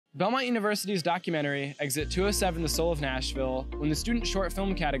Belmont University's documentary, Exit 207, The Soul of Nashville, won the Student Short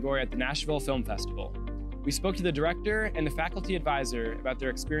Film category at the Nashville Film Festival. We spoke to the director and the faculty advisor about their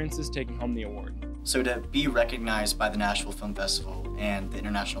experiences taking home the award. So to be recognized by the Nashville Film Festival and the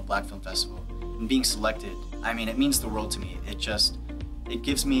International Black Film Festival and being selected, I mean, it means the world to me. It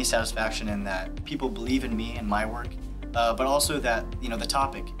gives me satisfaction in that people believe in me and my work, but also that, the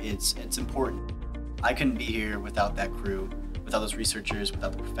topic, it's important. I couldn't be here without that crew, without those researchers,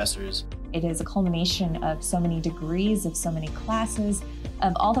 without the professors. It is a culmination of so many degrees, of so many classes,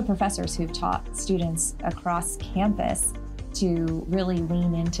 of all the professors who've taught students across campus to really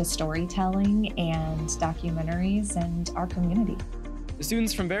lean into storytelling and documentaries and our community. The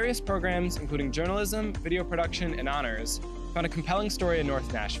students from various programs, including journalism, video production, and honors, found a compelling story in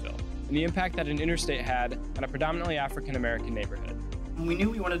North Nashville and the impact that an interstate had on a predominantly African-American neighborhood. We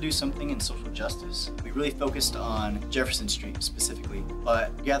knew we wanted to do something in social justice. We really focused on Jefferson Street specifically,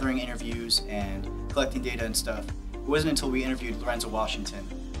 but gathering interviews and collecting data and stuff, it wasn't until we interviewed Lorenzo Washington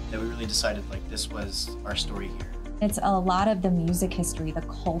that we really decided this was our story here. It's a lot of the music history, the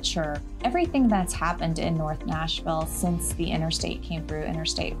culture, everything that's happened in North Nashville since the interstate came through,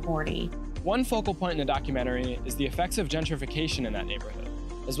 Interstate 40. One focal point in the documentary is the effects of gentrification in that neighborhood,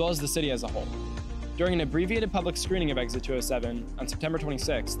 as well as the city as a whole. During an abbreviated public screening of Exit 207 on September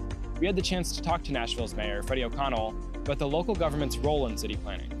 26th, we had the chance to talk to Nashville's mayor, Freddie O'Connell, about the local government's role in city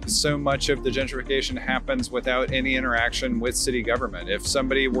planning. So much of the gentrification happens without any interaction with city government. If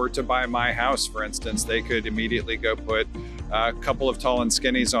somebody were to buy my house, for instance, they could immediately go put a couple of tall and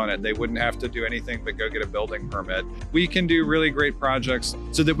skinnies on it. They wouldn't have to do anything but go get a building permit. We can do really great projects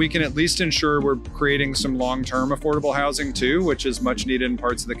so that we can at least ensure we're creating some long-term affordable housing too, which is much needed in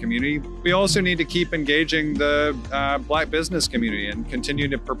parts of the community. We also need to keep engaging the Black business community and continue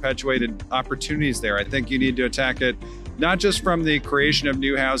to perpetuate opportunities there. I think you need to attack it not just from the creation of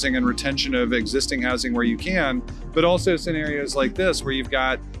new housing and retention of existing housing where you can, but also scenarios like this where you've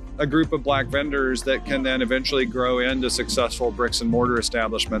got a group of Black vendors that can then eventually grow into successful bricks and mortar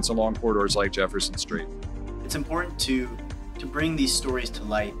establishments along corridors like Jefferson Street. It's important to bring these stories to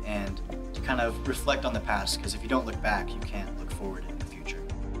light and to kind of reflect on the past, because if you don't look back, you can't look forward in the future.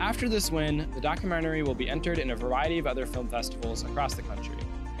 After this win, the documentary will be entered in a variety of other film festivals across the country.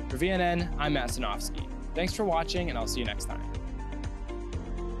 For VNN, I'm Matt Sinofsky. Thanks for watching, and I'll see you next time.